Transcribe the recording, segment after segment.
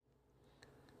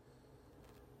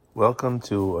Welcome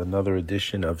to another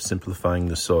edition of Simplifying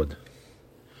the Sod.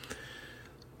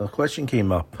 A question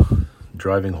came up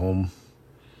driving home.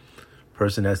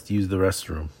 Person has to use the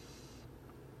restroom.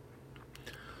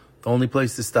 The only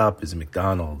place to stop is a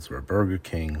McDonald's or a Burger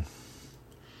King.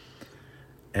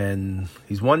 And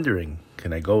he's wondering,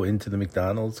 can I go into the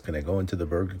McDonald's? Can I go into the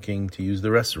Burger King to use the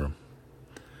restroom?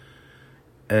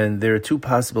 And there are two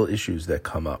possible issues that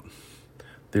come up.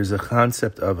 There's a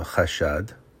concept of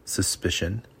chashad,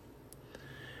 suspicion,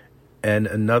 and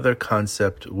another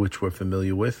concept which we're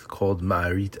familiar with called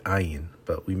ma'arit ayin,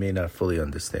 but we may not fully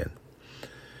understand.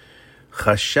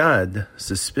 Chashad,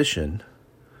 suspicion,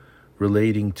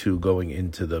 relating to going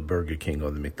into the Burger King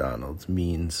or the McDonald's,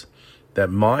 means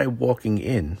that my walking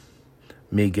in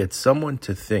may get someone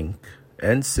to think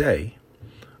and say,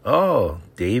 oh,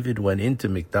 David went into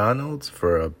McDonald's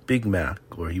for a Big Mac,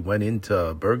 or he went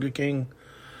into Burger King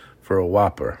for a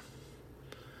Whopper.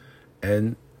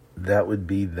 And that would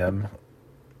be them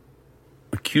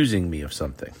accusing me of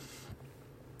something.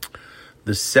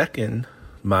 The second,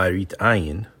 ma'arit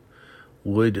ayin,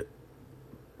 would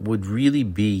really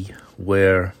be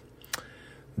where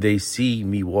they see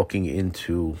me walking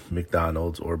into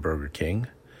McDonald's or Burger King,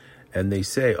 and they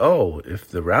say, oh, if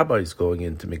the rabbi's going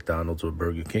into McDonald's or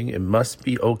Burger King, it must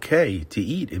be okay to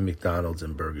eat in McDonald's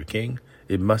and Burger King.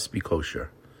 It must be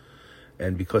kosher.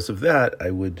 And because of that,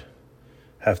 I would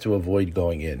have to avoid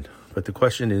going in. But the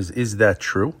question is that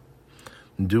true?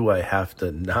 Do I have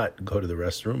to not go to the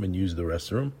restroom and use the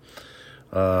restroom?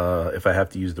 If I have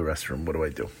to use the restroom, what do I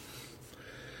do?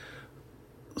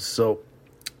 So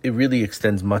it really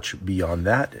extends much beyond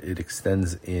that. It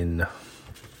extends in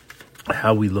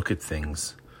how we look at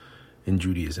things in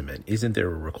Judaism. And isn't there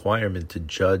a requirement to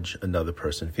judge another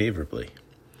person favorably?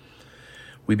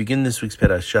 We begin this week's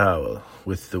parashah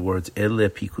with the words Ele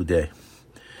Pikudei.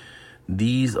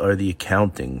 These are the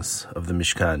accountings of the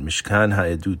Mishkan. Mishkan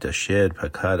ha'edut asher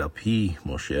pakad al pi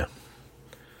Moshe.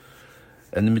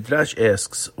 And the Midrash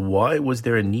asks, why was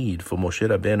there a need for Moshe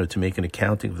Rabbeinu to make an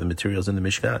accounting of the materials in the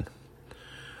Mishkan?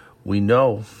 We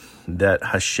know that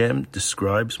Hashem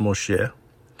describes Moshe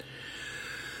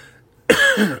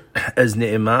as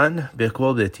Ne'eman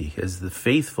be'kol beti, as the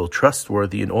faithful,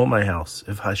 trustworthy in all my house.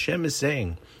 If Hashem is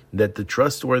saying that the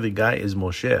trustworthy guy is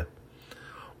Moshe,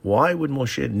 why would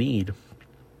Moshe need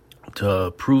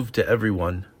to prove to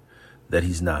everyone that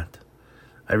he's not?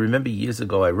 I remember years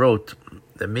ago I wrote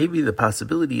that maybe the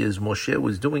possibility is Moshe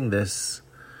was doing this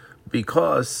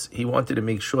because he wanted to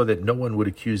make sure that no one would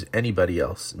accuse anybody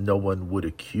else. No one would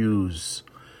accuse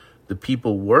the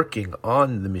people working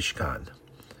on the Mishkan.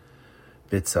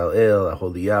 Betzalel,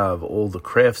 Aholiav, all the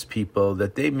craftspeople,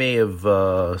 that they may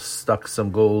have stuck some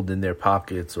gold in their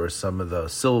pockets, or some of the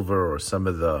silver, or some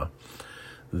of the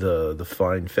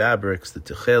fine fabrics, the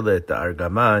techelet, the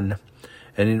argaman.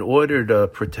 And in order to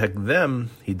protect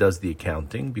them, he does the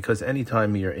accounting, because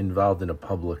anytime you're involved in a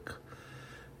public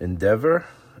endeavor,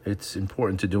 it's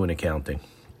important to do an accounting.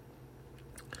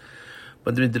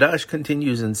 But the Midrash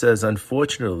continues and says,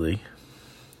 unfortunately,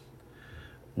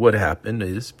 what happened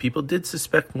is people did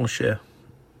suspect Moshe.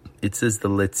 It says the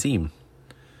letzim,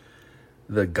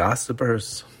 the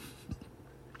gossipers,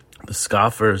 the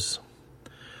scoffers,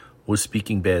 was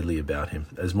speaking badly about him.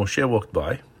 As Moshe walked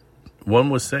by, one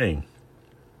was saying,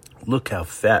 look how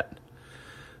fat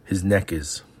his neck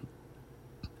is.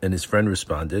 And his friend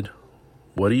responded,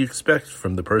 what do you expect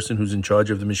from the person who's in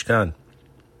charge of the Mishkan?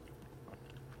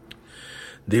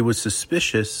 They were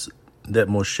suspicious that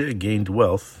Moshe gained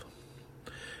wealth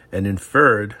and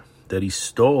inferred that he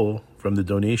stole from the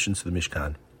donations to the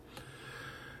Mishkan.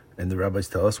 And the rabbis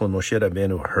tell us when Moshe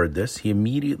Rabbeinu heard this, he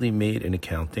immediately made an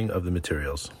accounting of the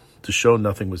materials to show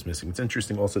nothing was missing. It's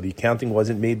interesting also, the accounting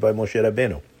wasn't made by Moshe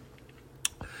Rabbeinu.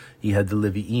 He had the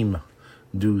Levi'im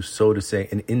do, so to say,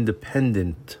 an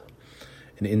independent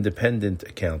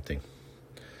accounting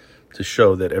to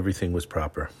show that everything was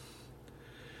proper.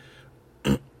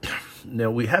 Now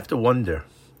we have to wonder,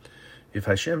 if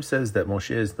Hashem says that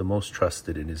Moshe is the most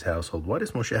trusted in his household, why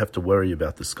does Moshe have to worry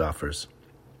about the scoffers?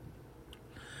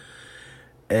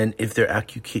 And if their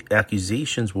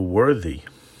accusations were worthy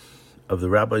of the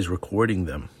rabbis recording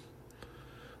them,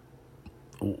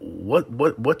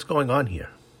 what's going on here?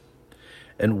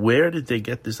 And where did they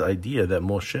get this idea that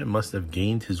Moshe must have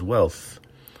gained his wealth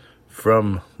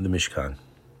from the Mishkan?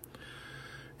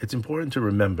 It's important to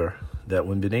remember that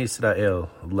when Bnei Israel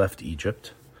left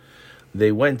Egypt,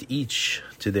 they went each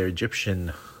to their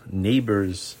Egyptian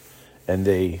neighbors and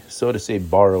they, so to say,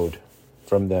 borrowed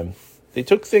from them. They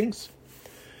took things,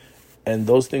 and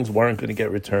those things weren't going to get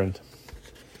returned.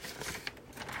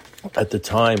 At the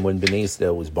time when Bnei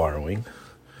Israel was borrowing,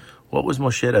 What was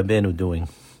Moshe Rabbeinu doing?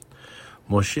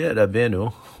 Moshe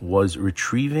Rabbeinu was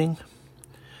retrieving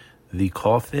the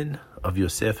coffin of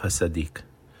Yosef HaSadik.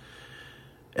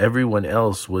 Everyone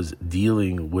else was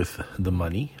dealing with the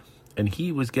money, and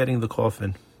he was getting the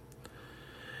coffin.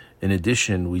 In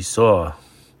addition, we saw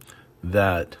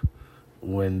that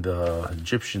when the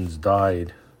Egyptians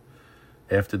died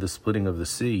after the splitting of the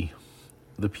sea,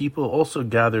 the people also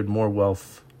gathered more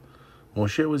wealth.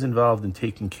 Moshe was involved in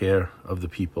taking care of the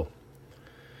people.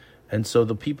 And so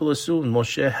the people assumed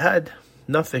Moshe had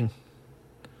nothing.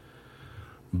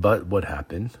 But what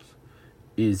happened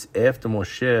is after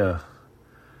Moshe,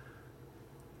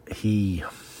 he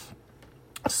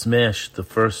smashed the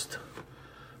first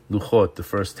luchot, the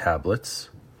first tablets,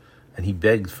 and he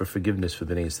begged for forgiveness for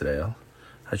Bnei Israel.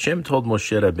 Hashem told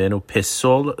Moshe Rabbeinu,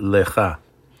 Pesol lecha,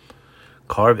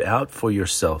 carve out for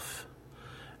yourself.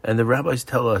 And the rabbis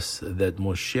tell us that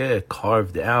Moshe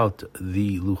carved out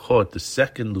the luchot, the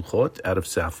second luchot, out of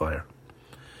sapphire.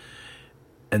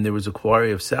 And there was a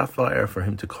quarry of sapphire for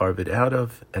him to carve it out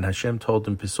of. And Hashem told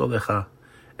him, Pesol lecha,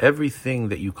 everything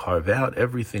that you carve out,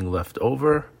 everything left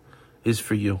over, is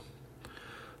for you.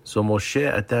 So Moshe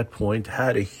at that point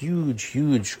had a huge,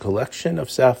 huge collection of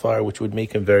sapphire, which would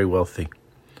make him very wealthy.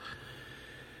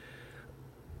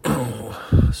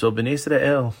 So Bnei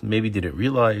Israel maybe didn't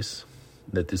realize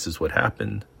that this is what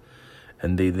happened,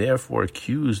 and they therefore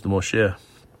accused Moshe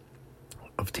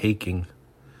of taking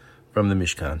from the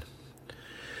Mishkan.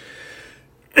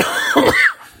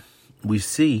 We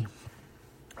see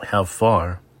how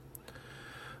far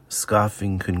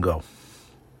scoffing can go.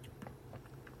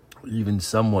 Even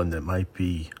someone that might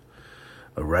be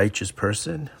a righteous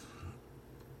person,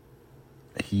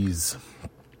 he's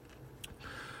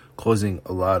causing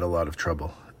a lot of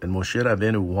trouble. And Moshe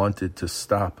Rabbeinu wanted to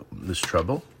stop this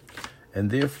trouble, and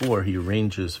therefore he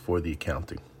arranges for the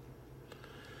accounting.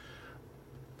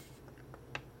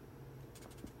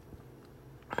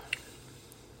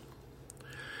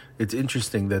 It's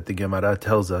interesting that the Gemara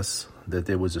tells us that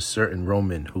there was a certain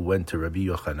Roman who went to Rabbi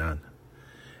Yochanan,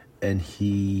 and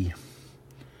he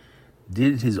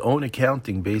did his own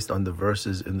accounting based on the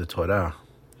verses in the Torah,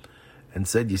 and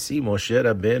said, you see, Moshe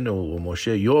Rabbeinu, or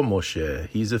Moshe, your Moshe,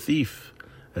 he's a thief.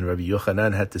 And Rabbi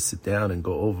Yochanan had to sit down and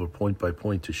go over point by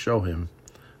point to show him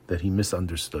that he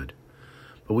misunderstood.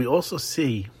 But we also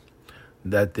see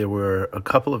that there were a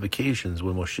couple of occasions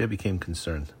when Moshe became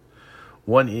concerned.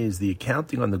 One is the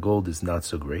accounting on the gold is not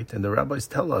so great, and the rabbis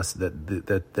tell us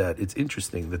that it's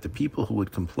interesting that the people who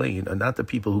would complain are not the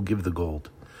people who give the gold.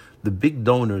 The big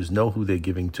donors know who they're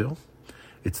giving to.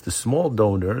 It's the small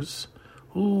donors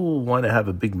who want to have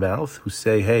a big mouth, who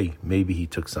say, hey, maybe he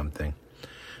took something.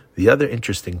 The other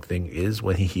interesting thing is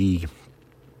when he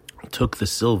took the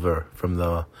silver from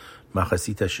the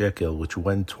machasita shekel, which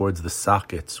went towards the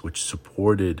sockets which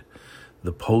supported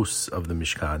the posts of the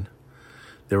Mishkan.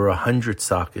 There were 100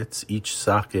 sockets. Each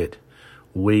socket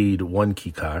weighed 1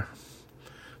 kikar.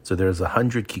 So there's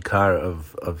 100 kikar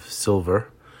of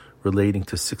silver relating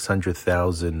to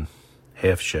 600,000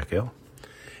 half shekel.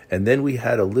 And then we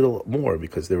had a little more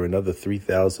because there were another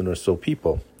 3,000 or so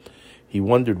people. He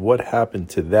wondered what happened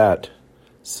to that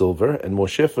silver, and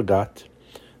Moshe forgot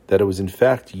that it was in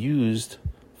fact used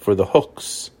for the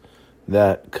hooks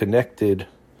that connected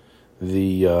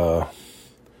the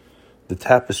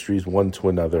tapestries one to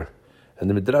another. And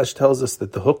the Midrash tells us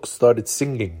that the hooks started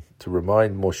singing to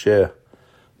remind Moshe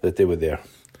that they were there.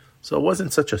 So it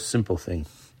wasn't such a simple thing.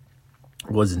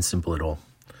 It wasn't simple at all.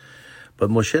 But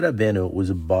Moshe Rabbeinu was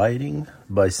abiding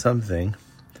by something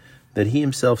that he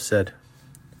himself said.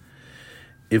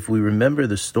 If we remember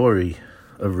the story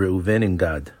of Reuven and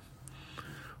Gad,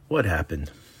 what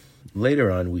happened? Later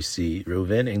on we see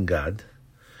Reuven and Gad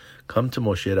come to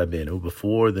Moshe Rabbeinu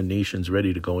before the nation's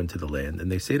ready to go into the land, and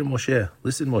they say to Moshe,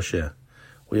 listen Moshe,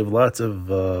 we have lots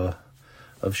of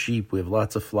sheep, we have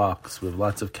lots of flocks, we have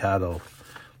lots of cattle.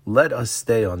 Let us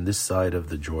stay on this side of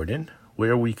the Jordan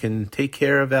where we can take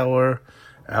care of our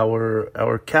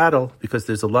cattle, because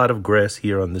there's a lot of grass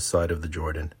here on this side of the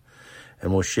Jordan. And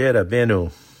Moshe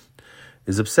Rabbeinu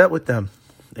is upset with them.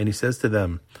 And he says to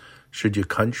them, should your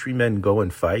countrymen go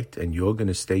and fight and you're going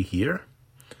to stay here?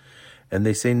 And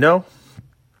they say, no.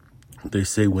 They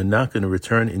say, we're not going to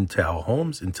return into our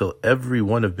homes until every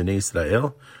one of Bnei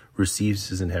Israel receives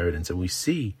his inheritance. And we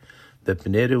see that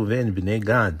Bnei Reuven, Bnei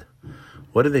Gad,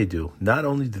 what do? Not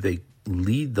only do they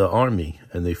lead the army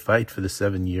and they fight for the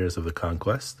 7 years of the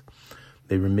conquest,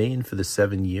 they remain for the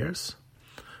 7 years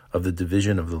of the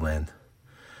division of the land.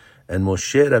 And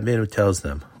Moshe Rabbeinu tells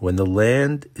them, when the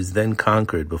land is then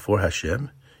conquered before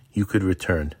Hashem, you could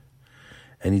return.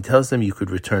 And he tells them you could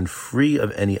return free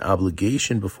of any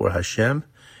obligation before Hashem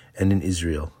and in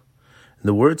Israel. And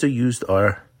the words are used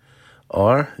are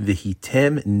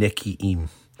V'hitem neki'im.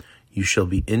 You shall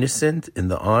be innocent in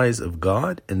the eyes of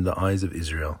God and the eyes of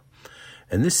Israel.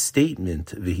 And this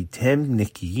statement, V'hitem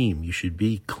neki'im, you should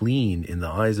be clean in the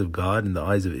eyes of God and the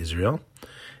eyes of Israel,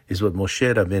 is what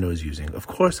Moshe Rabbeinu is using. Of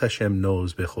course Hashem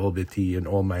knows, Bechol Beti, in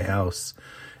all my house,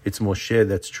 it's Moshe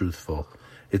that's truthful.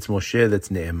 It's Moshe that's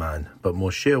Ne'eman. But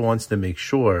Moshe wants to make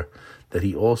sure that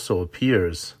he also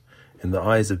appears in the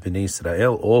eyes of Bnei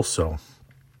Israel also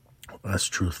as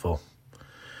truthful.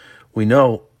 We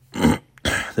know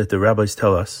that the rabbis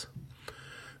tell us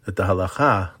that the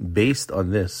halacha based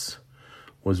on this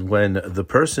was when the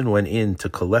person went in to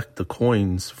collect the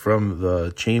coins from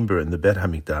the chamber in the Bet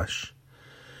HaMikdash,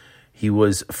 he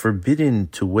was forbidden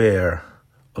to wear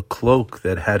a cloak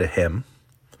that had a hem,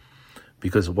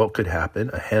 because what could happen?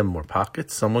 A hem or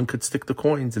pockets, someone could stick the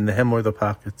coins in the hem or the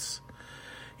pockets.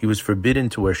 He was forbidden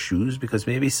to wear shoes because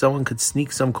maybe someone could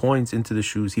sneak some coins into the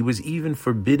shoes. He was even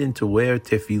forbidden to wear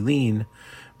tefillin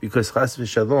because chas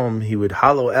v'shalom, he would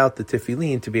hollow out the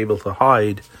tefillin to be able to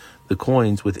hide the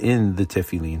coins within the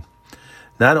tefillin.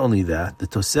 Not only that, the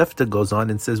Tosefta goes on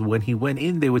and says when he went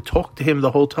in, they would talk to him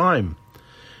the whole time.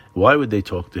 Why would they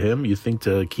talk to him? You think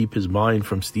to keep his mind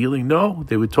from stealing? No,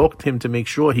 they would talk to him to make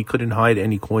sure he couldn't hide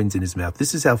any coins in his mouth.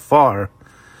 This is how far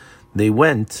they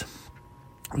went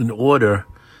in order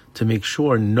to make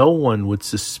sure no one would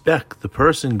suspect the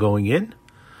person going in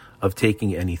of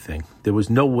taking anything. There was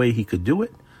no way he could do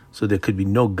it, so there could be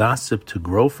no gossip to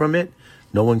grow from it.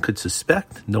 No one could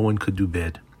suspect, no one could do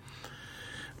bad.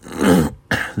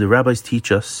 The rabbis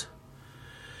teach us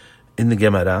in the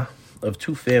Gemara of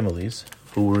two families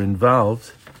who were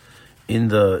involved in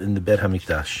the Bet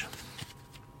HaMikdash.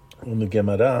 And the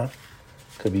Gemara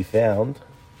could be found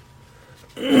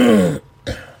in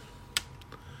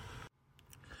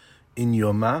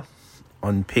Yoma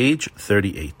on page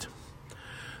 38.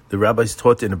 The rabbis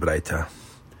taught in a Braita.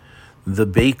 The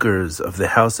bakers of the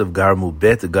house of Garmu,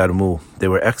 Bet Garmu, they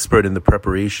were expert in the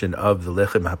preparation of the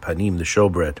lechem hapanim, the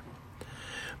showbread.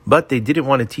 But they didn't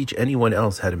want to teach anyone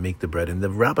else how to make the bread. And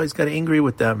the rabbis got angry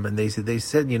with them, and they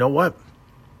said, you know what?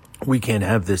 We can't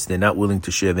have this. They're not willing to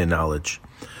share their knowledge.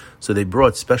 So they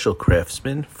brought special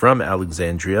craftsmen from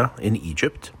Alexandria in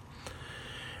Egypt.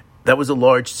 That was a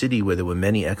large city where there were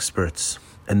many experts.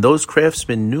 And those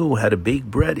craftsmen knew how to bake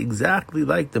bread exactly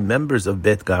like the members of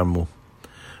Bet Garmu.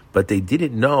 But they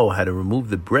didn't know how to remove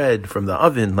the bread from the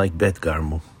oven like Bet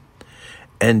Garmu.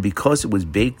 And because it was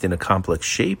baked in a complex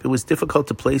shape, it was difficult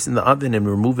to place in the oven and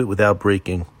remove it without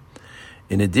breaking.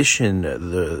 In addition,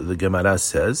 the Gemara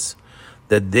says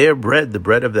that their bread, the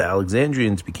bread of the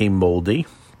Alexandrians, became moldy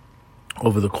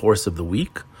over the course of the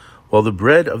week, while the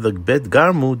bread of the Bet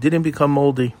Garmu didn't become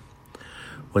moldy.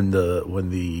 When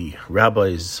the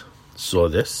rabbis saw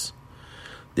this,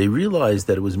 they realized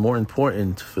that it was more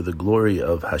important for the glory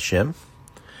of Hashem.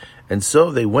 And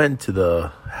so they went to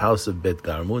the house of Bet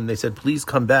Garmu and they said, please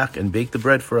come back and bake the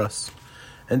bread for us.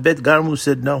 And Bet Garmu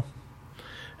said no.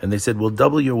 And they said, we'll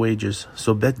double your wages.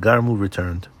 So Bet Garmu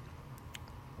returned.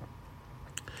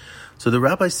 So the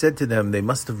rabbi said to them, they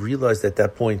must have realized at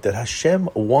that point that Hashem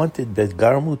wanted Bet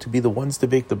Garmu to be the ones to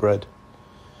bake the bread.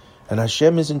 And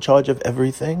Hashem is in charge of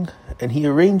everything, and he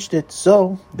arranged it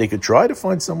so they could try to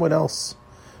find someone else.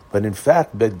 But in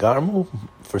fact, Bet Garmu,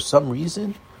 for some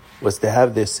reason, was to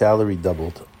have their salary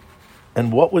doubled.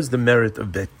 And what was the merit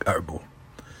of Bet Garmu?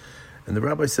 And the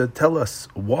rabbi said, tell us,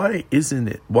 why is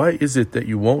it that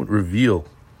you won't reveal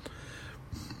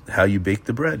how you bake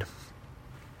the bread?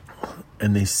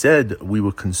 And they said, we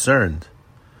were concerned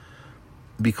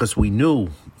because we knew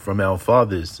from our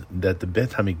fathers that the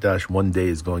Bet HaMikdash one day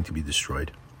is going to be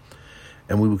destroyed.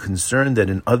 And we were concerned that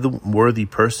an unworthy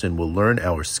person will learn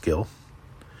our skill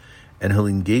and he'll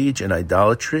engage in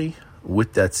idolatry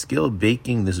with that skill,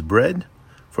 baking this bread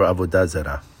for Avodah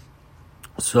Zarah.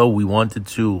 So we wanted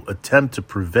to attempt to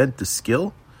prevent the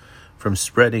skill from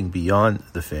spreading beyond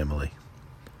the family.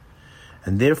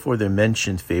 And therefore they're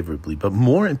mentioned favorably. But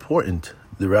more important,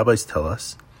 the rabbis tell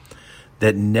us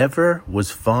that never was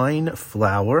fine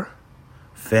flour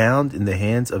found in the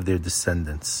hands of their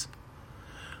descendants.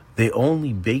 They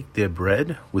only baked their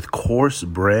bread with coarse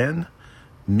bran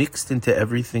mixed into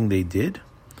everything they did.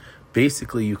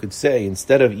 Basically, you could say,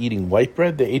 instead of eating white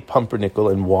bread, they ate pumpernickel.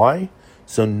 And why?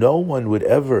 So no one would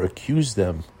ever accuse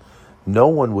them. No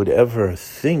one would ever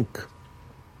think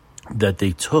that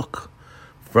they took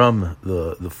from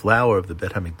the flour of the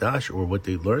Bet HaMikdash or what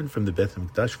they learned from the Bet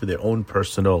HaMikdash for their own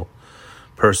personal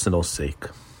sake.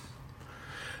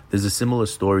 There's a similar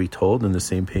story told in the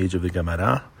same page of the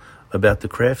Gemara about the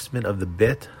craftsmen of the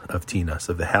Bet of Tinas,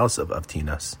 of the house of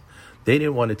Avtinas. They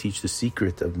didn't want to teach the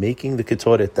secret of making the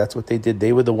ketoret. That's what they did.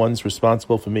 They were the ones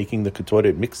responsible for making the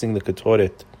ketoret, mixing the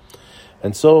ketoret.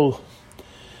 And so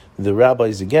the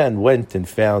rabbis again went and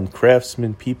found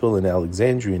craftsmen, people in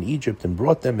Alexandria in Egypt, and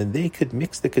brought them, and they could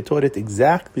mix the ketoret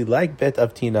exactly like Bet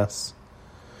Avtinas.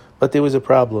 But there was a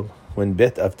problem. When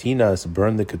Bet Avtinas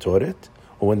burned the ketoret,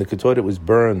 or when the ketoret was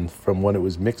burned from when it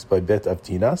was mixed by Bet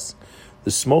Avtinas,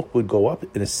 the smoke would go up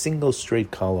in a single straight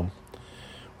column.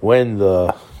 When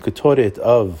the ketoret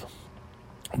of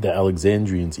the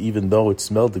Alexandrians, even though it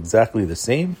smelled exactly the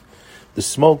same, the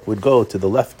smoke would go to the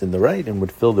left and the right and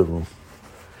would fill the room.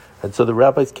 And so the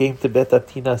rabbis came to Bet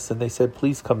Avtinas and they said,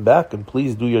 please come back and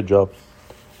please do your job.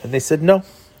 And they said no.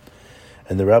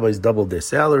 And the rabbis doubled their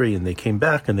salary, and they came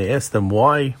back and they asked them,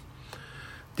 why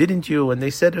didn't you? And they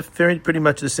said pretty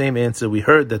much the same answer. We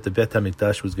heard that the Bet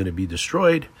HaMikdash was going to be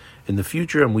destroyed in the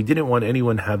future, and we didn't want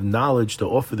anyone to have knowledge to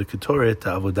offer the Ketoret to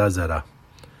Avodah Zarah.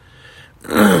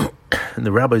 And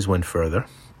the rabbis went further.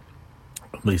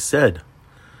 They said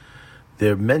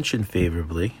they're mentioned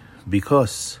favorably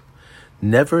because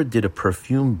never did a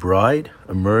perfumed bride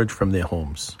emerge from their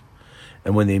homes.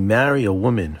 And when they marry a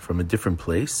woman from a different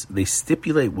place, they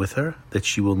stipulate with her that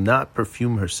she will not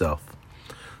perfume herself.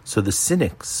 So the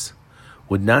cynics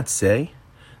would not say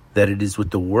that it is with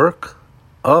the work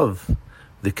of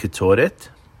the Ketoret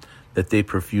that they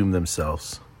perfume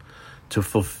themselves, to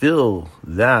fulfill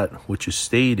that which is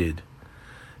stated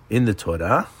in the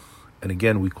Torah. And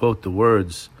again, we quote the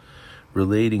words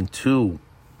relating to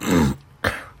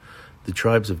the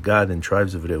tribes of Gad and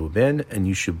tribes of Reuben, and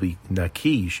you should be naki,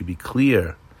 you should be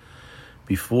clear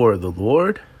before the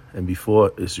Lord and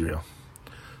before Israel.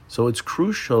 So it's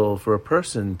crucial for a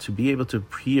person to be able to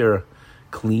appear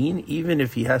clean, even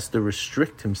if he has to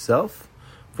restrict himself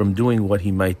from doing what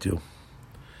he might do.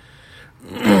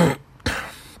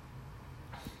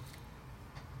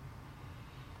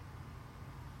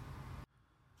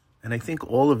 And I think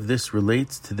all of this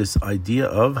relates to this idea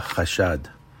of chashad,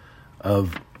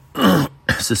 of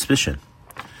suspicion.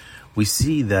 We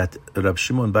see that Rab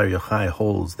Shimon Bar Yochai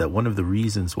holds that one of the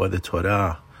reasons why the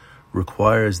Torah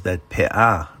requires that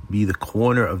pe'ah be the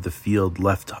corner of the field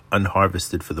left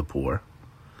unharvested for the poor,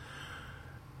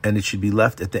 and it should be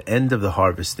left at the end of the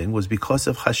harvesting, was because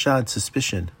of chashad,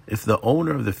 suspicion. If the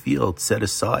owner of the field set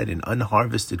aside an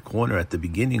unharvested corner at the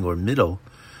beginning or middle,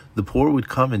 the poor would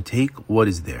come and take what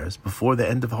is theirs before the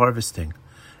end of harvesting,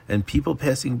 and people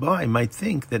passing by might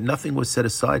think that nothing was set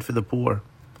aside for the poor.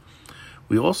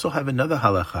 We also have another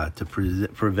halakha to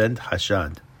prevent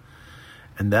hashad,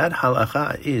 and that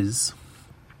halakha is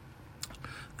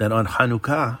that on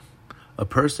Hanukkah, a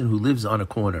person who lives on a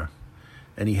corner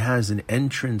and he has an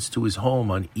entrance to his home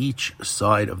on each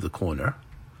side of the corner,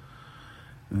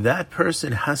 that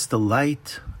person has to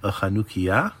light a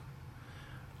Chanukiah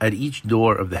at each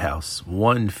door of the house.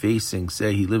 One facing,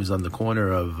 say he lives on the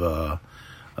corner of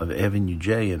Avenue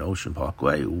J and Ocean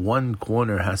Parkway. One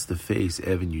corner has to face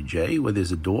Avenue J where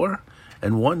there's a door,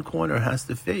 and one corner has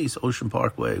to face Ocean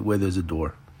Parkway where there's a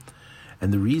door.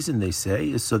 And the reason they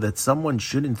say is so that someone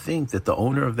shouldn't think that the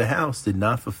owner of the house did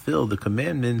not fulfill the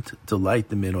commandment to light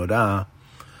the menorah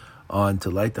to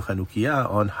light the Chanukiah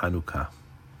on Hanukkah.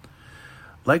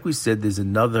 Like we said, there's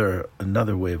another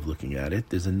way of looking at it.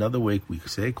 There's another way we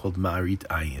say called Ma'arit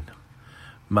Ayin.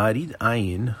 Ma'arit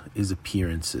Ayin is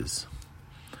appearances.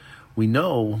 We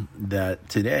know that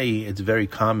today it's very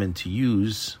common to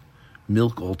use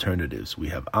milk alternatives. We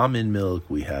have almond milk,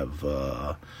 we have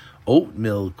oat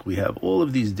milk, we have all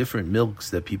of these different milks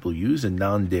that people use, and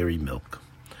non-dairy milk.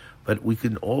 But we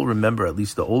can all remember, at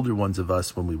least the older ones of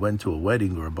us, when we went to a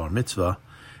wedding or a bar mitzvah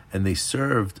and they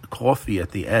served coffee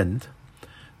at the end,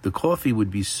 the coffee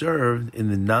would be served in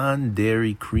the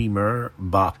non-dairy creamer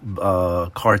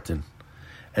carton.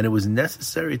 And it was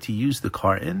necessary to use the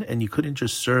carton, and you couldn't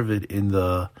just serve it in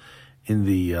a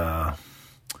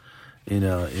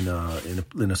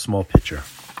small pitcher.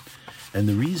 And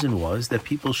the reason was that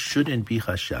people shouldn't be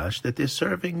chashash that they're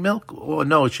serving milk. Or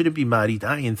no, it shouldn't be ma'arit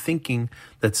ayin, thinking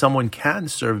that someone can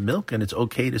serve milk and it's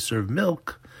okay to serve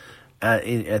milk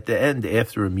at the end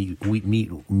after a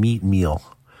meat meal.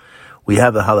 We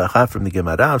have a halakha from the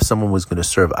Gemara. If someone was going to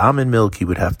serve almond milk, he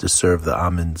would have to serve the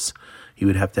almonds. He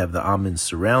would have to have the almonds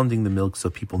surrounding the milk so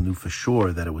people knew for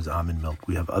sure that it was almond milk.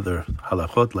 We have other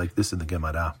halachot like this in the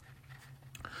Gemara.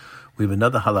 We have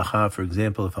another halakha, for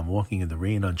example, if I'm walking in the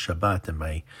rain on Shabbat and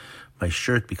my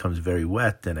shirt becomes very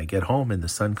wet and I get home and the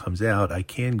sun comes out, I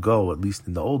can't go, at least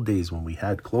in the old days when we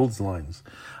had clotheslines,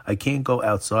 I can't go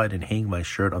outside and hang my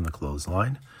shirt on the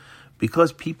clothesline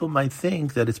because people might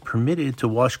think that it's permitted to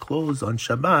wash clothes on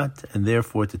Shabbat and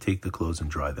therefore to take the clothes and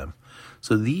dry them.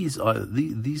 So these are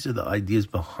the ideas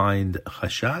behind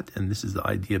Chashat, and this is the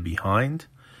idea behind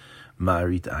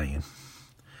Ma'arit Ayin.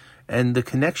 And the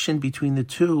connection between the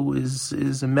two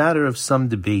is a matter of some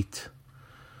debate.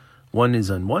 One is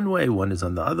on one way, one is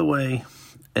on the other way,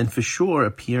 and for sure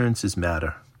appearances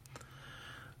matter.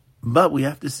 But we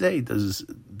have to say, does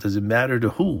it matter to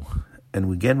who?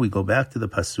 And again, we go back to the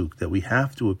pasuk that we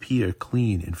have to appear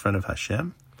clean in front of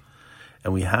Hashem,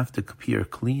 and we have to appear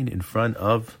clean in front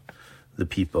of the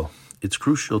people. It's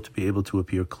crucial to be able to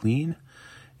appear clean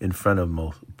in front of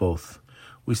both.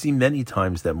 We see many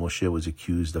times that Moshe was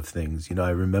accused of things. I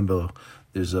remember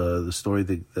there's the story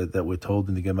that we're told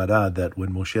in the Gemara that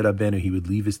when Moshe Rabbeinu, he would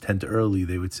leave his tent early,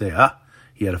 they would say,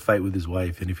 he had a fight with his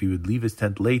wife. And if he would leave his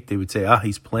tent late, they would say,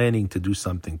 he's planning to do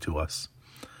something to us.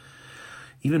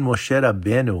 Even Moshe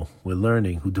Rabbeinu, we're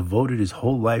learning, who devoted his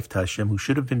whole life to Hashem, who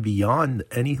should have been beyond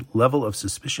any level of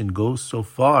suspicion, goes so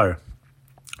far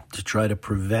to try to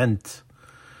prevent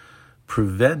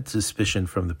suspicion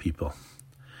from the people.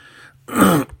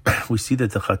 We see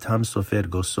that the Khatam Sofer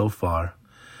goes so far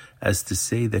as to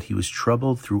say that he was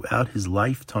troubled throughout his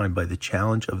lifetime by the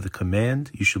challenge of the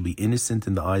command, you shall be innocent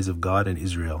in the eyes of God and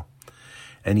Israel.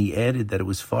 And he added that it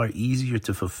was far easier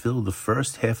to fulfill the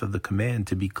first half of the command,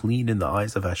 to be clean in the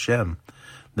eyes of Hashem,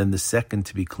 than the second,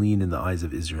 to be clean in the eyes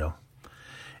of Israel.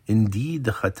 Indeed,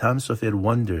 the Khatam Sofer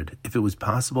wondered if it was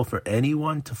possible for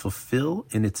anyone to fulfill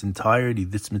in its entirety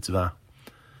this mitzvah.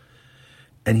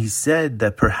 And he said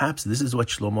that perhaps this is what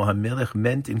Shlomo HaMelech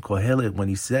meant in Kohelet when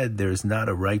he said, there is not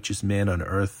a righteous man on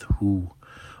earth who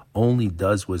only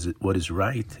does what is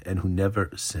right and who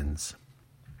never sins.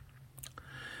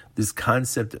 This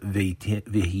concept,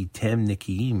 Vehitem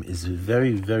Nekiim, is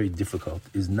very, very difficult,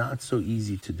 is not so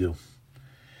easy to do.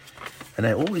 And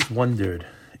I always wondered,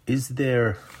 is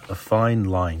there a fine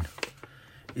line?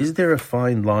 Is there a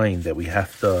fine line that we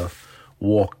have to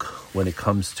walk when it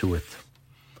comes to it?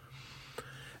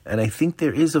 And I think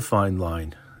there is a fine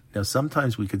line. Now,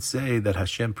 sometimes we could say that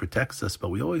Hashem protects us, but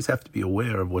we always have to be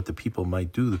aware of what the people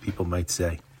might do, the people might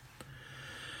say.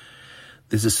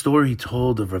 There's a story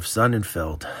told of Rav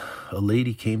Sonnenfeld. A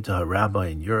lady came to her rabbi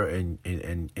in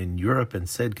Europe and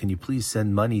said, can you please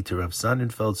send money to Rav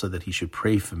Sonnenfeld so that he should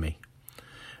pray for me?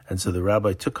 And so the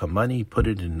rabbi took her money, put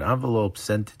it in an envelope,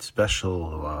 sent it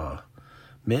special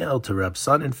mail to Rav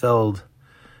Sonnenfeld,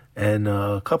 and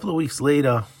a couple of weeks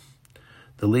later,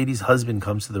 the lady's husband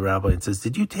comes to the rabbi and says,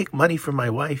 did you take money from my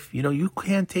wife? You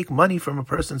can't take money from a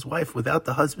person's wife without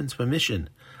the husband's permission.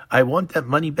 I want that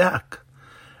money back.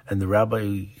 And the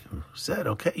rabbi said,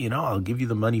 okay, I'll give you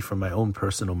the money from my own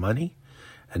personal money.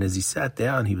 And as he sat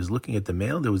down, he was looking at the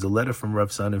mail. There was a letter from Rav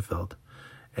Sonnenfeld.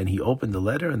 And he opened the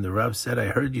letter, and the Rav said, I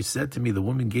heard you said to me the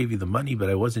woman gave you the money,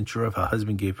 but I wasn't sure if her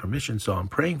husband gave permission, so I'm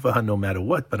praying for her no matter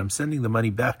what, but I'm sending the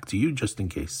money back to you just in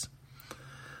case.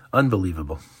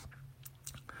 Unbelievable.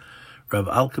 Rav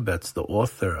Alkabetz, the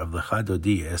author of the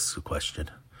Chadodi, asks a question.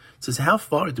 It says, how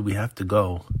far do we have to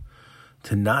go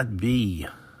to not be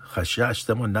chashash,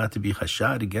 someone not to be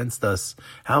chashad against us?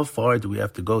 How far do we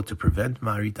have to go to prevent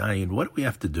Ma'arit Ayin? What do we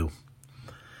have to do?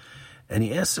 And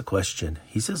he asks a question.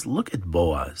 He says, look at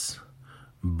Boaz.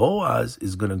 Boaz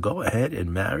is going to go ahead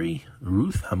and marry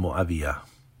Ruth HaMoaviyah.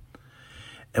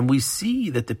 And we see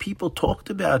that the people talked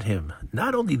about him,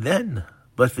 not only then,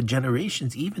 but for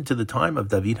generations, even to the time of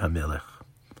David HaMelech.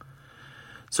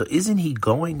 So isn't he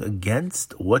going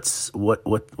against what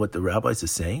the rabbis are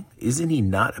saying? Isn't he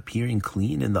not appearing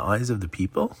clean in the eyes of the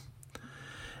people?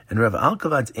 And Rav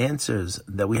Alkavadz answers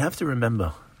that we have to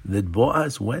remember that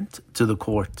Boaz went to the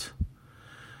court,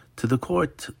 to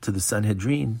the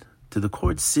Sanhedrin, to the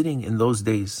court sitting in those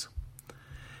days.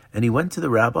 And he went to the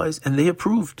rabbis and they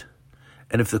approved.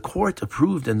 And if the court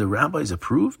approved and the rabbis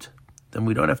approved, then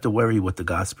we don't have to worry what the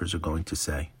gossipers are going to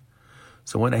say.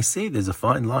 So when I say there's a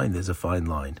fine line, there's a fine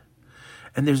line.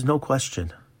 And there's no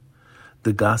question.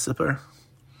 The gossiper,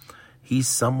 he's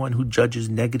someone who judges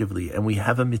negatively. And we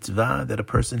have a mitzvah that a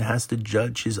person has to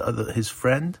judge his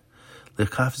friend,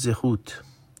 l'chaf zehut.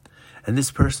 And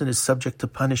this person is subject to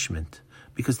punishment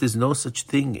because there's no such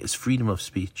thing as freedom of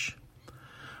speech.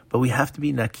 But we have to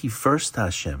be naki first to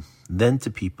Hashem, then to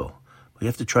people. We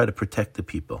have to try to protect the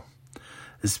people.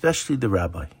 Especially the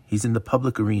rabbi. He's in the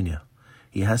public arena.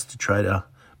 He has to try to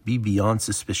be beyond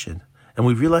suspicion. And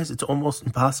we realize it's almost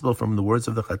impossible from the words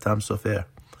of the Khatam Sofer.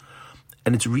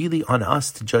 And it's really on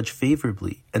us to judge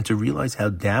favorably and to realize how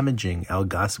damaging our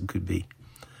gossip could be.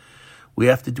 We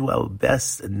have to do our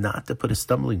best not to put a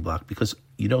stumbling block because,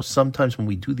 sometimes when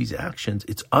we do these actions,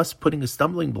 it's us putting a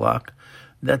stumbling block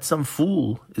that some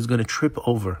fool is going to trip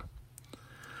over.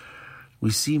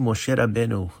 We see Moshe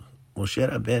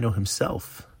Rabbeinu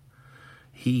himself.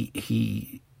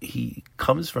 He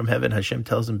comes from heaven. Hashem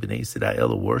tells him, Bnei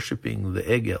Yisrael are worshiping the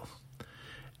Egel.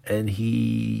 And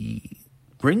he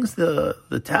brings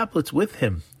the tablets with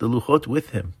him, the Luchot with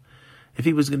him. If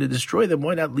he was going to destroy them,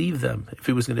 why not leave them? If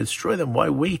he was going to destroy them, why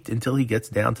wait until he gets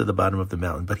down to the bottom of the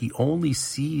mountain? But he only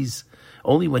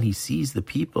when he sees the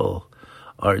people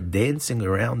are dancing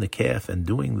around the calf and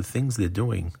doing the things they're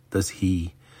doing, does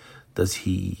he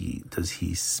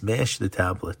smash the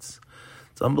tablets.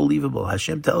 It's unbelievable.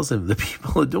 Hashem tells him the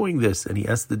people are doing this, and he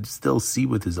has to still see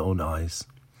with his own eyes.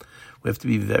 We have to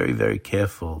be very, very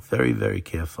careful, very, very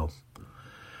careful.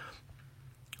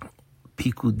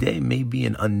 Pikudei may be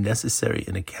an unnecessary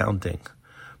in accounting,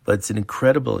 but it's an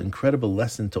incredible, incredible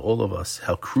lesson to all of us,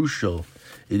 how crucial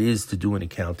it is to do an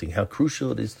accounting, how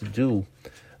crucial it is to do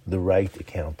the right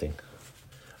accounting.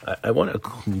 I want to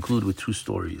conclude with two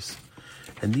stories.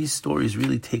 And these stories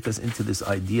really take us into this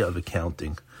idea of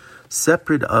accounting,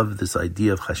 separate of this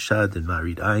idea of chashad and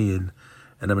marit ayin.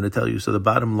 And I'm going to tell you, so the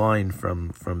bottom line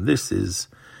from this is,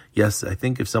 yes, I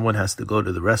think if someone has to go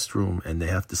to the restroom and they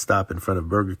have to stop in front of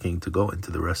Burger King to go into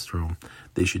the restroom,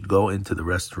 they should go into the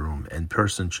restroom, and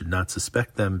person should not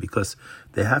suspect them, because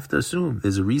they have to assume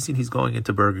there's a reason he's going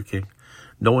into Burger King.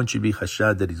 No one should be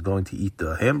chashad that he's going to eat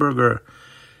the hamburger.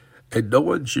 And no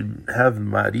one should have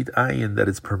marit ayin that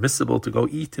it's permissible to go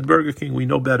eat in Burger King. We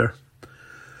know better.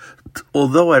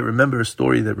 Although I remember a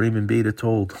story that Raymond Beda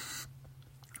told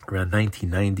around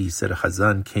 1990. He said a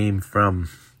Chazan came from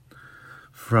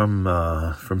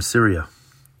Syria,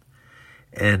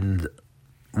 and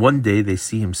one day they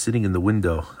see him sitting in the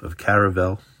window of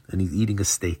Caravel, and he's eating a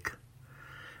steak.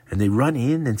 And they run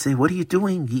in and say, "What are you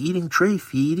doing? You're eating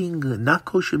treif. You're eating not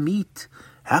kosher meat.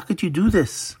 How could you do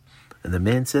this?" And the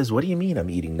man says, "What do you mean I'm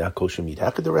eating not kosher meat?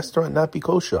 How could the restaurant not be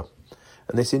kosher?"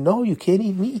 And they say, "No, you can't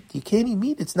eat meat. You can't eat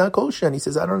meat. It's not kosher." And he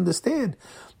says, "I don't understand.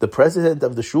 The president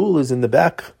of the shul is in the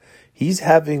back. He's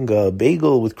having a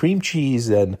bagel with cream cheese,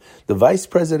 and the vice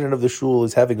president of the shul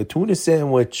is having a tuna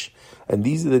sandwich. And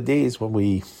these are the days when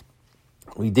we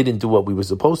didn't do what we were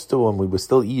supposed to, and we were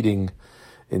still eating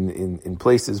in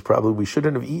places probably we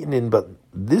shouldn't have eaten in." But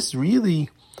this really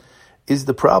is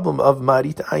the problem of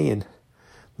marit ayin.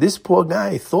 This poor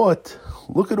guy thought,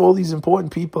 look at all these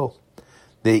important people.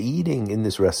 They're eating in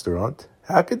this restaurant.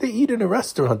 How could they eat in a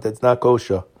restaurant that's not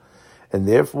kosher? And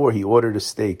therefore he ordered a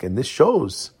steak. And this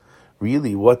shows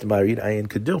really what marit ayin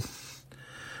could do.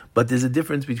 But there's a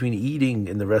difference between eating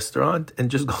in the restaurant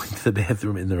and just going to the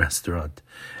bathroom in the restaurant.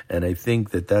 And I think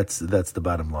that's the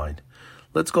bottom line.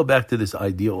 Let's go back to this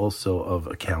idea also of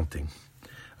accounting.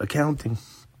 Accounting.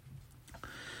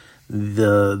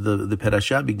 The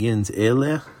parasha begins,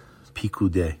 Ele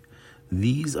Pikudei.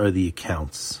 These are the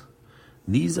accounts.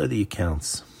 These are the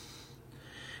accounts.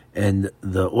 And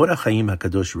the Or HaChaim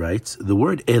HaKadosh writes, the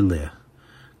word Ele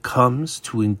comes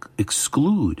to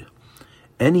exclude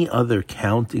any other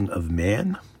counting of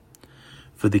man,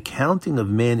 for the counting of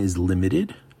man is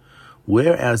limited,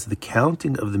 whereas the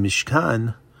counting of the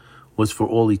Mishkan was for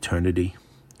all eternity.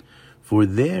 For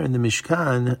there in the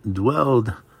Mishkan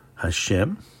dwelled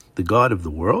Hashem, the God of the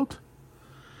world.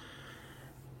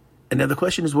 And now the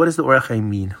question is, what does the Or HaChaim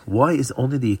mean? Why is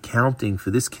only the accounting for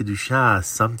this Kedusha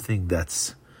something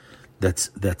that's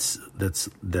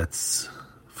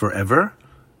forever,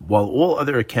 while all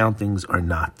other accountings are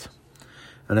not?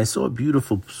 And I saw a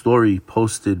beautiful story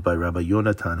posted by Rabbi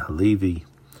Yonatan Halevi,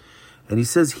 and he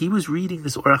says he was reading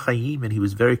this Or HaChaim and he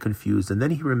was very confused, and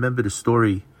then he remembered a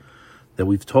story that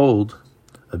we've told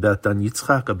about Dan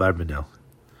Yitzchak Abarbanel.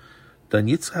 Dan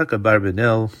Yitzchak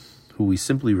Abarbanel, who we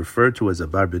simply refer to as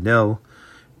Abarbanel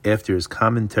after his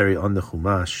commentary on the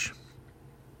Chumash,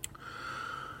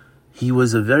 he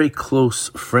was a very close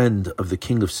friend of the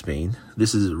King of Spain.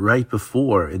 This is right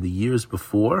before, in the years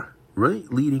before,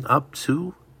 right leading up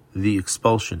to the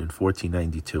expulsion in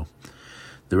 1492.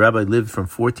 The rabbi lived from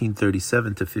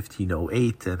 1437 to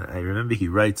 1508, and I remember he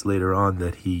writes later on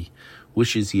that he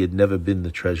wishes he had never been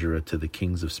the treasurer to the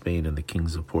kings of Spain and the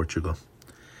kings of Portugal.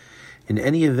 In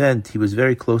any event, he was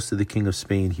very close to the King of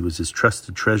Spain. He was his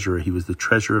trusted treasurer. He was the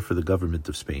treasurer for the government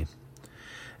of Spain.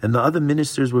 And the other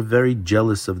ministers were very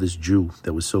jealous of this Jew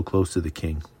that was so close to the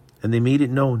king, and they made it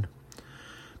known.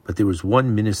 But there was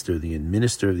one minister, the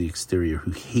minister of the exterior,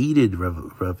 who hated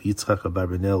Rav Yitzchak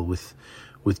Abarbanel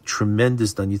with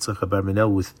tremendous, Dan Yitzchak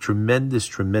Abarbanel with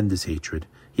tremendous hatred.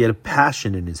 He had a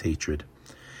passion in his hatred.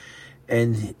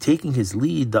 And taking his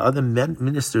lead, the other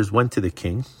ministers went to the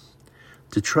king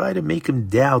to try to make him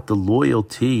doubt the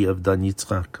loyalty of Dan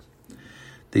Yitzchak.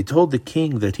 They told the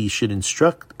king that he should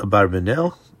instruct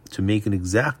Abarbanel to make an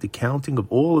exact accounting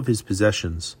of all of his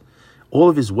possessions, all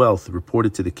of his wealth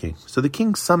reported to the king. So the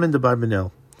king summoned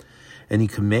Abarbanel, and he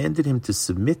commanded him to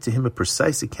submit to him a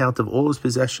precise account of all his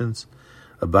possessions.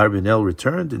 Abarbanel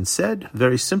returned and said,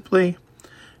 very simply,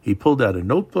 he pulled out a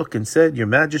notebook and said, Your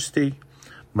Majesty,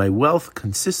 my wealth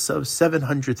consists of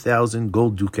 700,000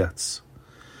 gold ducats.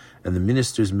 And the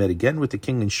ministers met again with the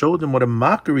king and showed him what a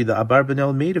mockery the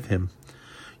Abarbanel made of him.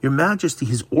 Your Majesty,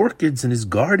 his orchids and his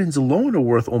gardens alone are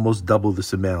worth almost double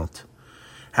this amount.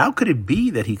 How could it be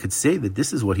that he could say that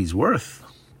this is what he's worth?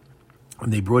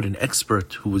 And they brought an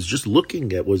expert who was just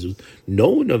looking at, was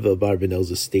known of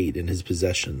Abarbanel's estate and his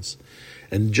possessions.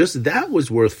 And just that was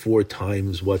worth 4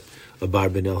 times what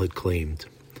Abarbanel had claimed.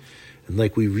 And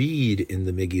like we read in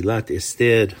the Megillat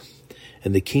Esther,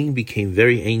 and the king became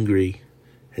very angry,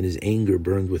 and his anger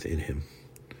burned within him.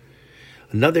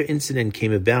 Another incident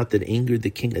came about that angered the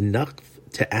king enough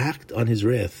to act on his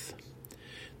wrath.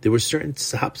 There were certain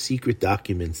top secret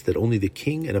documents that only the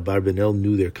king and Abarbanel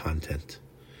knew their content.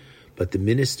 But the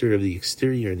minister of the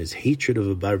exterior, in his hatred of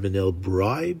Abarbanel,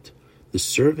 bribed the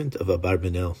servant of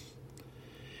Abarbanel.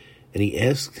 And he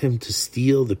asked him to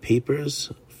steal the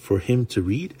papers for him to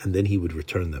read, and then he would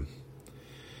return them.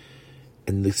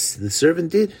 And the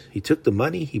servant did. He took the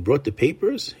money, he brought the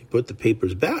papers, he put the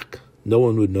papers back. No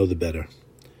one would know the better.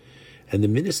 And the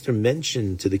minister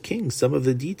mentioned to the king some of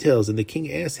the details, and the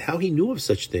king asked how he knew of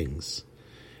such things.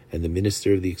 And the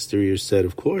minister of the exterior said,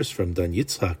 Of course, from Dan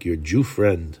Yitzchak, your Jew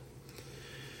friend.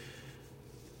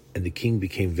 And the king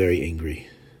became very angry.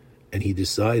 And he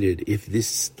decided, if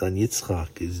this Dan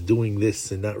Yitzchak is doing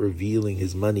this and not revealing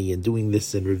his money, and doing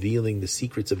this and revealing the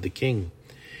secrets of the king,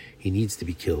 he needs to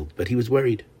be killed. But he was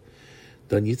worried.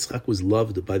 Dan Yitzchak was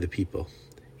loved by the people.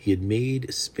 He had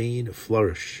made Spain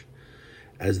flourish.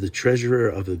 As the treasurer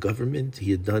of the government,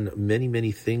 he had done many,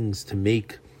 many things to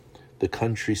make the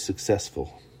country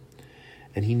successful.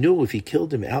 And he knew if he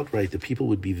killed him outright, the people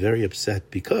would be very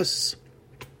upset because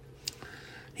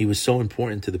he was so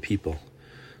important to the people.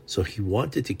 So he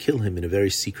wanted to kill him in a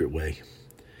very secret way.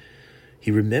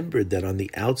 He remembered that on the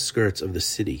outskirts of the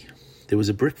city, there was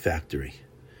a brick factory.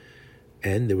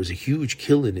 And there was a huge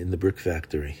kiln in the brick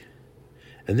factory.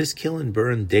 And this kiln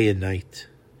burned day and night.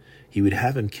 He would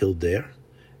have him killed there.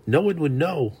 No one would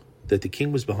know that the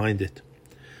king was behind it.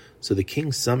 So the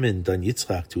king summoned Dan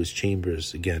Yitzchak to his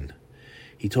chambers again.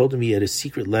 He told him he had a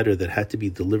secret letter that had to be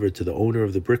delivered to the owner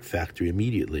of the brick factory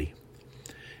immediately.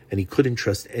 And he couldn't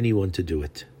trust anyone to do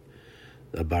it.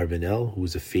 Abarbanel, who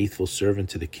was a faithful servant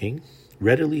to the king,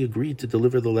 readily agreed to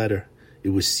deliver the letter. It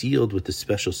was sealed with the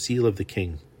special seal of the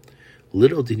king.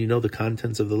 Little did he know the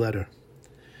contents of the letter.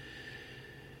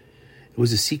 It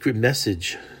was a secret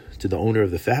message to the owner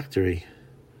of the factory,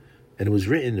 and it was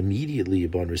written immediately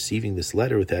upon receiving this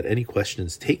letter without any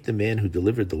questions. Take the man who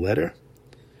delivered the letter,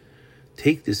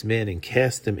 take this man and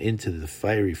cast him into the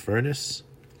fiery furnace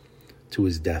to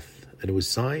his death. And it was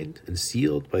signed and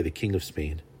sealed by the king of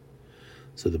Spain.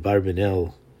 So the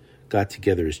Abarbanel got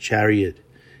together his chariot.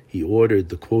 He ordered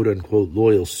the quote-unquote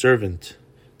loyal servant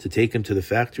to take him to the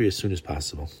factory as soon as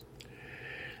possible.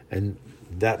 And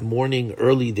that morning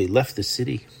early they left the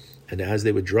city. And as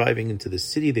they were driving into the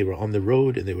city, they were on the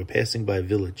road and they were passing by a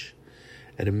village.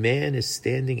 And a man is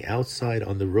standing outside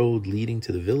on the road leading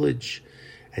to the village,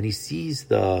 and he sees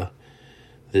the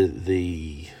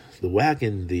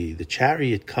wagon, the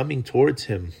chariot coming towards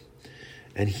him,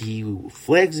 and he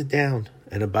flags it down.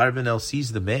 And Abarbanel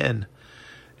sees the man,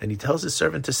 and he tells his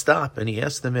servant to stop, and he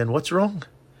asks the man, "What's wrong?"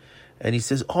 And he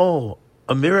says, "Oh,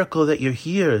 a miracle that you're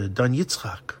here, Dan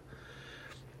Yitzchak.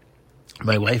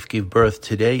 My wife gave birth.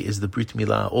 Today is the Brit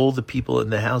Milah. All the people in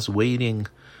the house waiting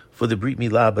for the Brit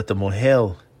Milah, but the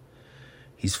Mohel,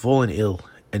 he's fallen ill,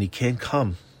 and he can't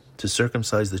come to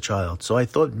circumcise the child. So I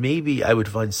thought maybe I would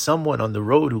find someone on the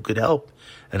road who could help,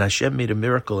 and Hashem made a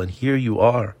miracle, and here you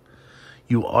are.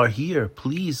 You are here.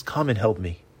 Please come and help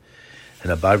me."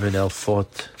 And Abarbanel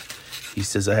thought, he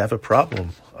says, "I have a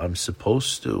problem. I'm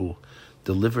supposed to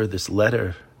deliver this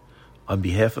letter on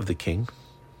behalf of the king,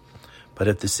 but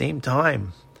at the same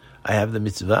time, I have the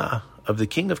mitzvah of the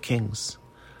King of Kings.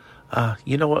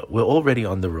 You know what? We're already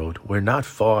on the road. We're not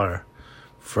far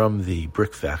from the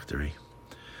brick factory."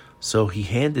 So he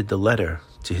handed the letter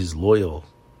to his loyal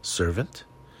servant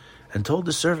and told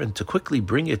the servant to quickly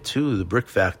bring it to the brick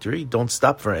factory. Don't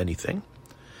stop for anything.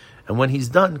 And when he's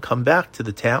done, come back to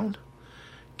the town.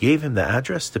 Gave him the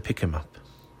address to pick him up.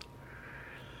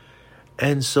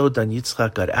 And so Dan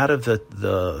Yitzchak got out of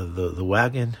the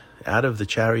wagon, out of the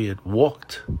chariot,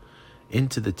 walked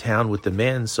into the town with the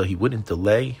man so he wouldn't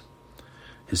delay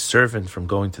his servant from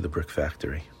going to the brick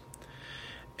factory.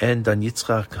 And Dan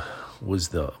Yitzchak was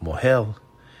the mohel.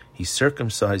 He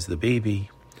circumcised the baby.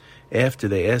 After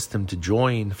they asked him to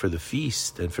join for the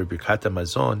feast and for Birkat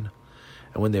HaMazon,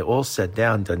 and when they all sat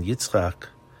down, Dan Yitzchak,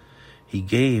 he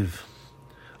gave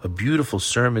a beautiful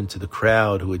sermon to the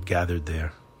crowd who had gathered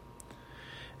there.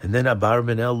 And then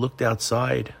Abarbanel looked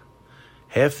outside.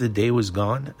 Half the day was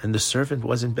gone, and the servant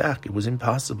wasn't back. It was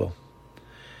impossible.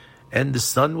 And the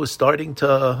sun was starting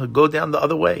to go down the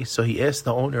other way, so he asked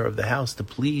the owner of the house to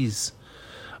please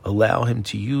allow him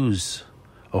to use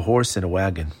a horse and a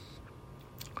wagon.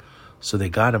 So they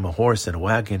got him a horse and a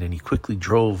wagon, and he quickly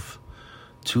drove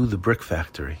to the brick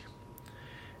factory.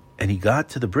 And he got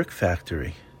to the brick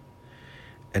factory,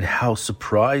 and how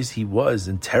surprised he was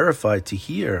and terrified to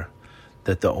hear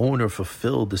that the owner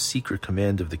fulfilled the secret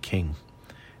command of the king,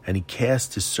 and he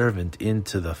cast his servant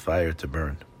into the fire to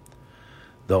burn.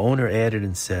 The owner added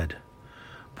and said,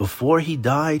 before he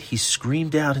died, he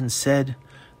screamed out and said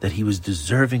that he was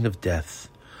deserving of death,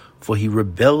 for he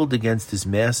rebelled against his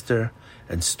master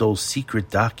and stole secret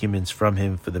documents from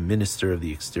him for the minister of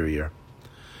the exterior.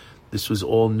 This was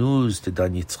all news to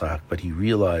Dan Yitzchak, but he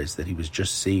realized that he was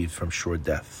just saved from sure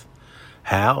death.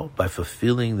 How? By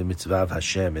fulfilling the mitzvah of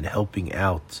Hashem and helping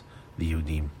out the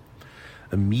Yehudim.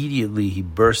 Immediately he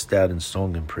burst out in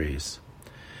song and praise.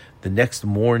 The next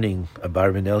morning,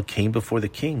 Abarbanel came before the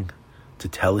king to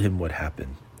tell him what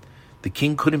happened. The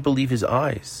king couldn't believe his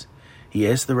eyes. He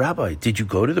asked the rabbi, did you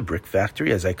go to the brick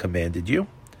factory as I commanded you?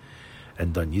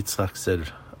 And Dan Yitzchak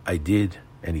said, I did.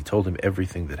 And he told him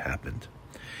everything that happened.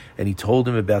 And he told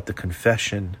him about the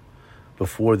confession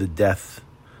before the death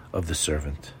of the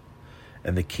servant.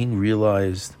 And the king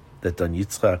realized that Dan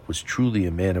Yitzchak was truly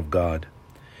a man of God.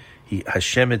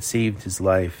 Hashem had saved his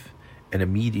life, and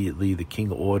immediately the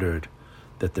king ordered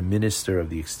that the minister of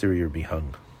the exterior be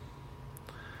hung.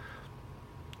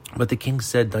 But the king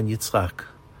said, Dan Yitzchak,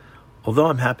 although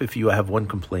I'm happy for you, I have one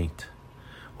complaint.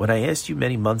 When I asked you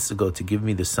many months ago to give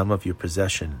me the sum of your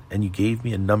possession, and you gave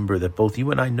me a number that both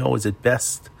you and I know is at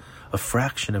best a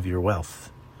fraction of your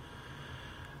wealth,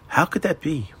 how could that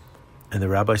be? And the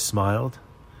rabbi smiled,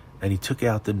 and he took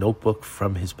out the notebook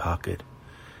from his pocket,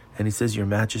 and he says, Your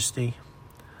Majesty,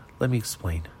 let me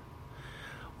explain.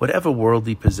 Whatever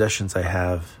worldly possessions I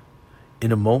have,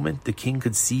 in a moment the king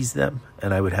could seize them,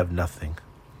 and I would have nothing.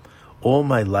 All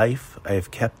my life I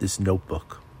have kept this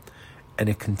notebook, and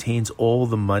it contains all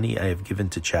the money I have given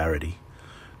to charity.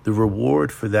 The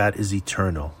reward for that is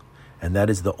eternal, and that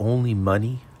is the only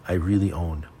money I really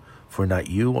own, for not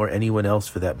you or anyone else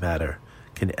for that matter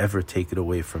can ever take it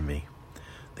away from me.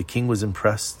 The king was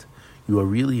impressed. You are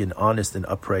really an honest and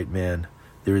upright man.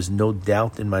 There is no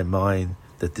doubt in my mind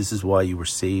that this is why you were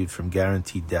saved from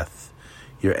guaranteed death.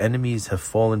 Your enemies have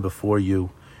fallen before you.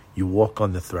 You walk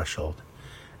on the threshold.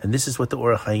 And this is what the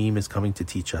Orach Chaim is coming to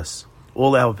teach us.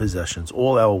 All our possessions,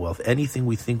 all our wealth, anything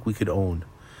we think we could own.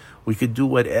 We could do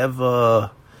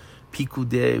whatever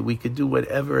Pikudei, we could do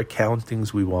whatever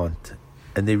accountings we want.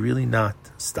 And they really not.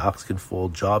 Stocks can fall,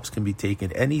 jobs can be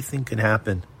taken, anything can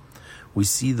happen. We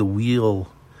see the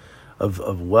wheel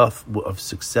of wealth, of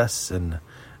success, and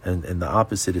the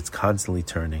opposite, it's constantly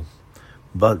turning.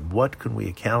 But what can we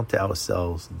account to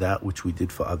ourselves? That which we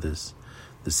did for others.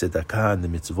 The tzedakah and the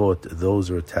mitzvot, those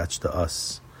are attached to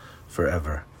us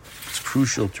forever. It's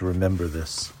crucial to remember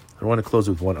this. I want to close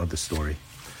with one other story.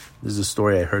 This is a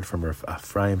story I heard from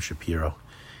Ephraim Shapiro.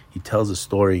 He tells a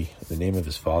story in the name of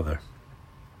his father.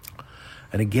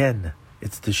 And again,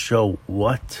 it's to show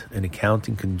what an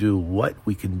accounting can do, what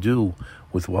we can do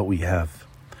with what we have.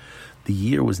 The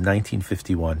year was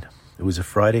 1951. It was a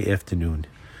Friday afternoon.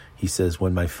 He says,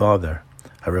 when my father,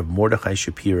 Harav Mordechai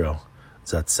Shapiro,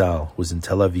 Zatzal, was in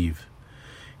Tel Aviv,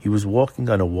 he was walking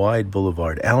on a wide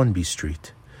boulevard, Allenby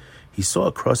Street. He saw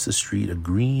across the street a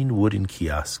green wooden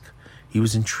kiosk. He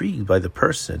was intrigued by the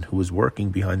person who was working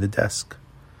behind the desk.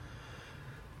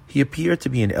 He appeared to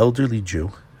be an elderly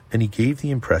Jew, and he gave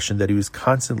the impression that he was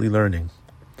constantly learning.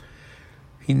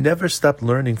 He never stopped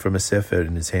learning from a sefer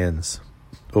in his hands,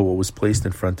 or what was placed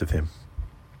in front of him.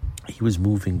 He was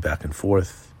moving back and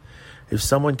forth. If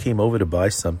someone came over to buy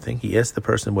something, he asked the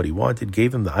person what he wanted,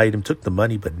 gave him the item, took the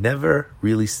money, but never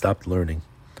really stopped learning.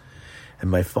 And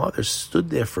my father stood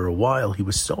there for a while. He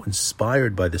was so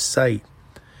inspired by the sight,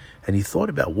 and he thought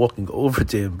about walking over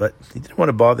to him, but he didn't want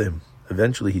to bother him.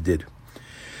 Eventually he did.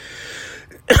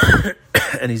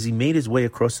 And as he made his way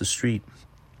across the street,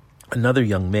 another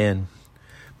young man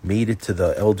made it to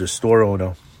the elder store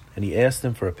owner, and he asked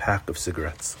him for a pack of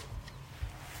cigarettes.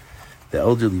 The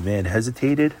elderly man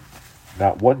hesitated,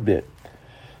 not one bit.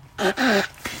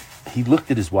 He looked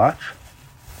at his watch.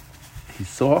 He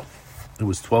saw it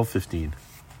was 12:15.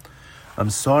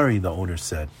 "I'm sorry," the owner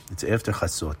said. "It's after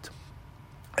Chatzot.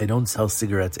 I don't sell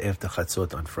cigarettes after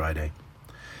Chatzot on Friday."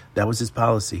 That was his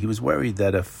policy. He was worried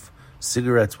that if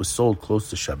cigarettes were sold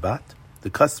close to Shabbat, the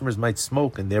customers might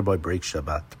smoke and thereby break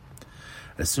Shabbat.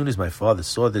 As soon as my father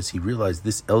saw this, he realized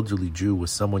this elderly Jew was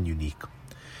someone unique.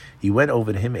 He went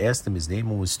over to him, asked him his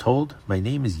name, and was told, "My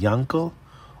name is Yankel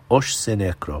Osh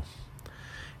Senekro."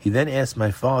 He then asked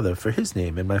my father for his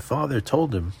name, and my father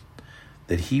told him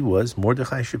that he was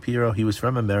Mordechai Shapiro. He was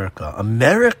from America.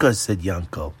 "America," said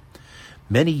Yankel.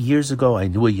 "Many years ago, I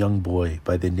knew a young boy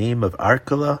by the name of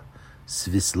Arkela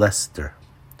Svislester,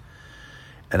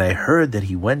 and I heard that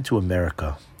he went to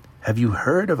America. Have you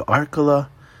heard of Arkela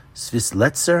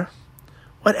Svisletzer?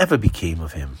 Whatever became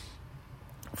of him?"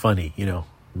 Funny,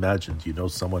 imagine you know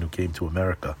someone who came to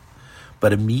America.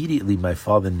 But immediately my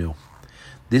father knew.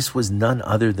 This was none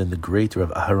other than the great Rav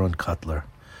Aharon Kotler.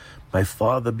 My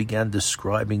father began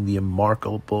describing the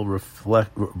remarkable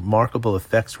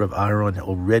effects Rav Aharon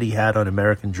already had on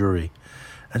American Jewry.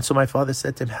 And so my father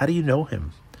said to him, "How do you know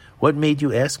him? What made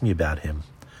you ask me about him?"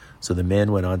 So the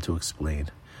man went on to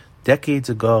explain. "Decades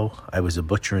ago, I was a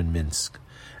butcher in Minsk,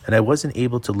 and I wasn't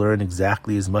able to learn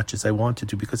exactly as much as I wanted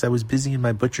to because I was busy in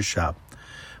my butcher shop.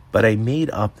 But I made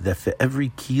up that for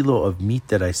every kilo of meat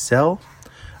that I sell,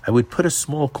 I would put a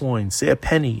small coin, say a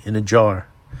penny, in a jar,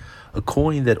 a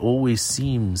coin that always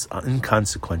seems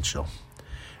inconsequential.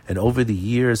 And over the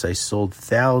years, I sold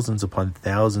thousands upon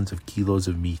thousands of kilos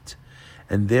of meat,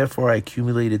 and therefore I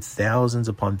accumulated thousands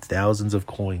upon thousands of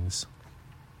coins.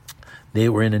 They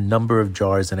were in a number of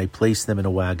jars, and I placed them in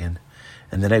a wagon,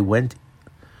 and then I went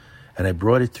and I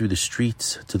brought it through the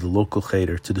streets to the local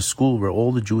cheder, to the school where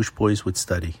all the Jewish boys would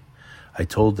study. I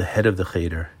told the head of the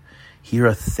cheder, 'Here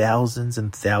are thousands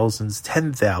and thousands,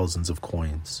 10,000s of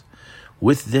coins.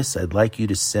 With this, I'd like you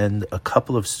to send a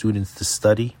couple of students to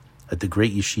study at the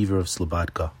great yeshiva of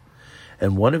Slobodka.'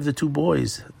 And one of the two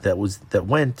boys that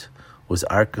went was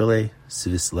Arkele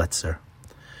Svisletzer."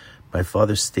 My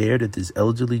father stared at this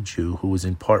elderly Jew who was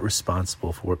in part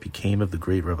responsible for what became of the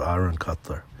great Rav Aharon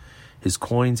Kotler. His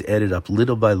coins added up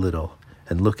little by little,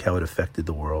 and look how it affected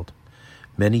the world.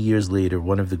 Many years later,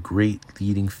 one of the great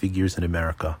leading figures in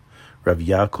America, Rav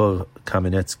Yaakov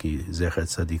Kamenetsky, Zecher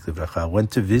Tzadik Livracha, went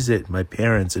to visit my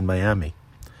parents in Miami.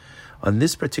 On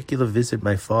this particular visit,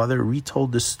 my father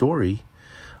retold the story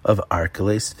of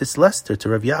Arkele Svislester to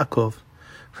Rav Yaakov.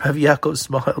 Rav Yaakov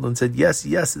smiled and said, yes,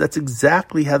 that's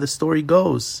exactly how the story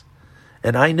goes.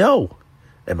 And I know.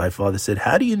 And my father said,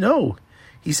 "How do you know?"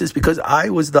 He says, "Because I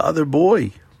was the other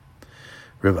boy."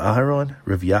 Rav Aharon,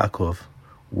 Rav Yaakov,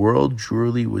 world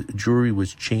Jewry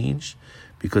was changed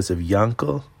because of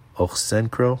Yankel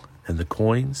Ochsenkro and the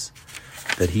coins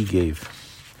that he gave.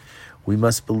 We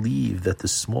must believe that the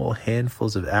small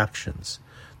handfuls of actions,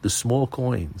 the small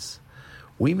coins,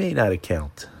 we may not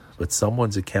account, but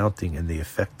someone's accounting and they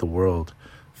affect the world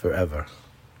forever.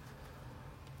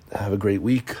 Have a great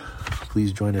week.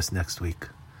 Please join us next week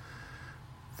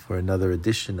for another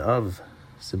edition of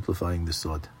Simplifying the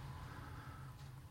Sod.